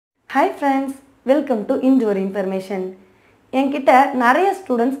Hi friends, welcome to Indru information. என்கிட்ட நிறைய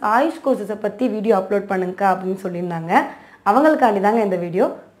students AYUSH கோர்சஸை பற்றி வீடியோ அப்லோட் பண்ணுங்க அப்படின்னு சொல்லியிருந்தாங்க. அவங்களுக்காண்டி தாங்க இந்த வீடியோ.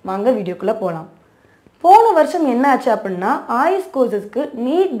 வாங்க வீடியோக்குள்ளே போகலாம். போன வருஷம் என்ன ஆச்சு அப்படின்னா ஆயுஷ் கோர்சஸ்க்கு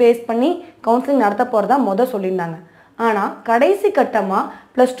நீட் பேஸ் பண்ணி கவுன்சிலிங் நடத்த போகிறதா சொல்லியிருந்தாங்க. ஆனால் கடைசி கட்டமாக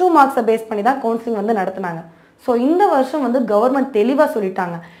 +2 மார்க்ஸை பேஸ் பண்ணி தான் கவுன்சிலிங் நடத்தினாங்க. ஸோ இந்த வருஷம் கவர்மெண்ட் தெளிவாக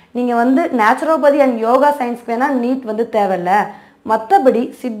சொல்லிட்டாங்க. நீங்கள் நேச்சுரோபதி அண்ட் யோகா சயின்ஸ்க்கு வேணால் நீட் தேவையில்லை, மற்றபடி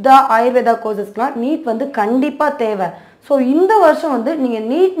சித்தா ஆயுர்வேதா கோர்சஸ்க்குலாம் நீட் கண்டிப்பாக தேவை. ஸோ இந்த வருஷம் நீங்கள்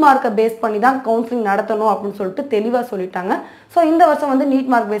நீட் மார்க்கை பேஸ் பண்ணி தான் கவுன்சிலிங் நடத்தணும் அப்படின்னு சொல்லிட்டு தெளிவாக சொல்லிட்டாங்க. ஸோ இந்த வருஷம்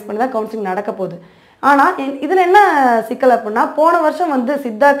நீட் மார்க் பேஸ் பண்ணி தான் கவுன்சிலிங் நடக்க போகுது. ஆனால் இதில் என்ன சிக்கல் அப்படின்னா போன வருஷம்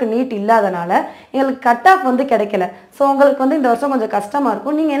சித்தாக்கு நீட் இல்லாதனால எங்களுக்கு கட் ஆஃப் கிடைக்கல. ஸோ உங்களுக்கு இந்த வருஷம் கொஞ்சம் கஷ்டமாக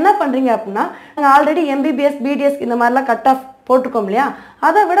இருக்கும். நீங்கள் என்ன பண்ணுறீங்க அப்படின்னா நாங்கள் ஆல்ரெடி MBBS BDS இந்த மாதிரிலாம் கட் ஆஃப் போட்டிருக்கோம் இல்லையா,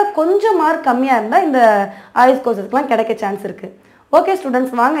 அதை விட கொஞ்சம் மார்க் கம்மியாக இருந்தால் இந்த ஆயுஷ் கோர்சஸ்க்குலாம் கிடைக்க சான்ஸ் இருக்குது. ஓகே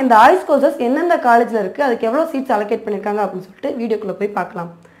ஸ்டூடெண்ட்ஸ், வாங்க இந்த ஆயுஷ் கோர்சஸ் எந்தெந்த காலேஜில் இருக்குது, அதுக்கு எவ்வளோ சீட்ஸ் அலோகேட் பண்ணியிருக்காங்க அப்படின்னு சொல்லிட்டு வீடியோக்குள்ளே போய் பார்க்கலாம்.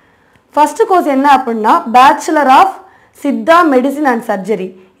 ஃபர்ஸ்ட் கோர்ஸ் என்ன அப்படின்னா bachelor of Siddha medicine and surgery.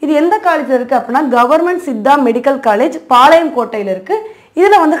 இது எந்த காலேஜில் இருக்குது அப்படின்னா கவர்மெண்ட் சித்தா மெடிக்கல் காலேஜ் பாளையம் கோட்டையில் இருக்குது.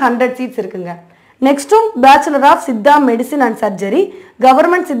 இதில் 100 சீட்ஸ் இருக்குங்க. நெக்ஸ்ட்டும் bachelor of Siddha medicine and surgery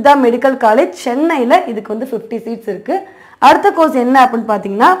government Siddha medical college சென்னையில் இதுக்கு 50 சீட்ஸ் இருக்குது. அடுத்த கோர்ஸ் என்ன அப்படின்னு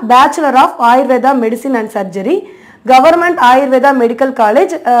பார்த்தீங்கன்னா bachelor of Ayurveda medicine and surgery government Ayurveda medical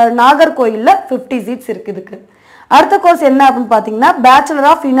college நாகர்கோயிலில் 50 seeds இருக்குது இதுக்கு. அடுத்த கோர்ஸ் என்ன அப்படின்னு பார்த்தீங்கன்னா bachelor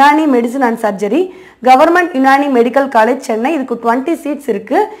of Unani medicine and surgery government Unani medical college Chennai, இதுக்கு 20 சீட்ஸ்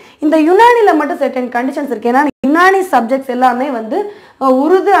இருக்குது. இந்த யுனானியில் மட்டும் சர்டன் கண்டிஷன்ஸ் இருக்குது. ஏன்னா யுனானி சப்ஜெக்ட்ஸ் எல்லாமே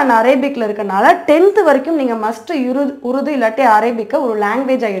உருது அண்ட் அரேபிக்கில் இருக்கனால 10th வரைக்கும் நீங்கள் மஸ்ட் உருது இல்லாட்டி அரேபிக்கை ஒரு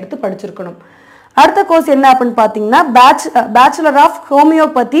லாங்குவேஜாக எடுத்து படிச்சிருக்கணும். அடுத்த கோர்ஸ் என்ன அப்படின்னு பார்த்தீங்கன்னா bachelor of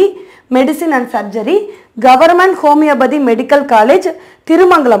homeopathy medicine and surgery government homeopathy medical college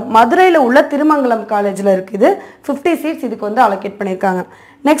Thirumangalam, மதுரையில் உள்ள திருமங்கலம் காலேஜில் இருக்குது. 50 சீட்ஸ் இதுக்கு அலோகேட் பண்ணியிருக்காங்க.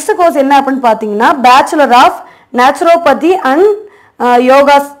 நெக்ஸ்ட் கோர்ஸ் என்ன அப்படின்னு பார்த்தீங்கன்னா bachelor of naturopathy and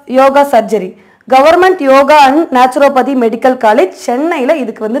yoga surgery government yoga and naturopathy medical college சென்னையில்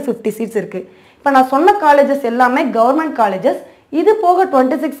இதுக்கு 50 சீட்ஸ் இருக்குது. இப்போ நான் சொன்ன காலேஜஸ் எல்லாமே கவர்மெண்ட் காலேஜஸ். இது போக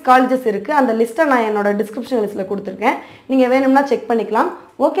 26 காலேஜஸ் இருக்குது. அந்த லிஸ்ட்டை நான் என்னோட டிஸ்கிரிப்ஷன் லிஸ்ட்டில் கொடுத்துருக்கேன், நீங்கள் வேணும்னா செக் பண்ணிக்கலாம்.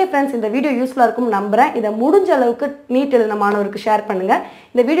 ஓகே ஃப்ரெண்ட்ஸ், இந்த வீடியோ யூஸ்ஃபுல்லாக இருக்கும்னு நம்புகிறேன். இதை முடிஞ்ச அளவுக்கு நீட் எழுதின மாணவருக்கு ஷேர் பண்ணுங்கள்.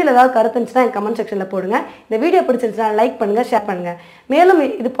 இந்த வீடியோவில் ஏதாவது கருத்து இருந்துச்சுன்னா என் கமெண்ட் செக்ஷனில் போடுங்க. இந்த வீடியோ பிடிச்சிருந்துச்சுன்னா லைக் பண்ணுங்கள், ஷேர் பண்ணுங்கள். மேலும்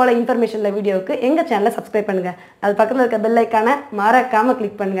இது போல் இன்ஃபர்மேஷனில் வீடியோவுக்கு எங்கள் சேனலை சப்ஸ்கிரைப் பண்ணுங்கள். அது பக்கத்தில் இருக்க பெல் ஐக்கானை மறக்காமல்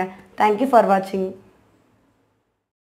கிளிக் பண்ணுங்கள். தேங்க்யூ ஃபார் வாட்சிங்.